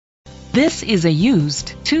This is a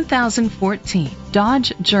used 2014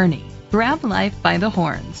 Dodge Journey. Grab life by the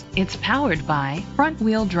horns. It's powered by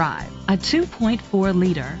front-wheel drive, a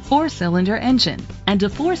 2.4-liter four-cylinder engine, and a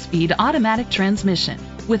 4-speed automatic transmission.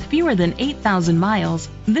 With fewer than 8,000 miles,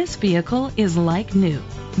 this vehicle is like new.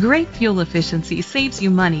 Great fuel efficiency saves you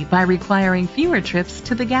money by requiring fewer trips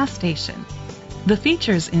to the gas station. The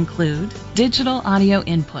features include digital audio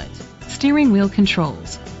input, steering wheel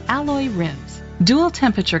controls, alloy rims, dual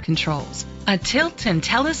temperature controls, a tilt and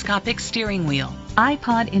telescopic steering wheel,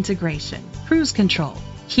 iPod integration, cruise control,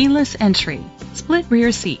 keyless entry, split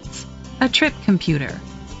rear seats, a trip computer.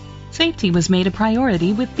 Safety was made a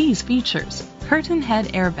priority with these features: curtain head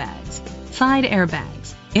airbags, side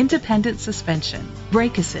airbags, independent suspension,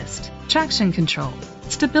 brake assist, traction control,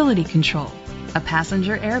 stability control, a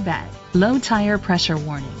passenger airbag, low tire pressure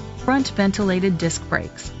warning, front ventilated disc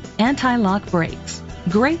brakes, anti-lock brakes.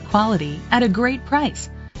 Great quality at a great price.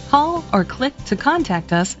 Call or click to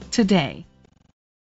contact us today.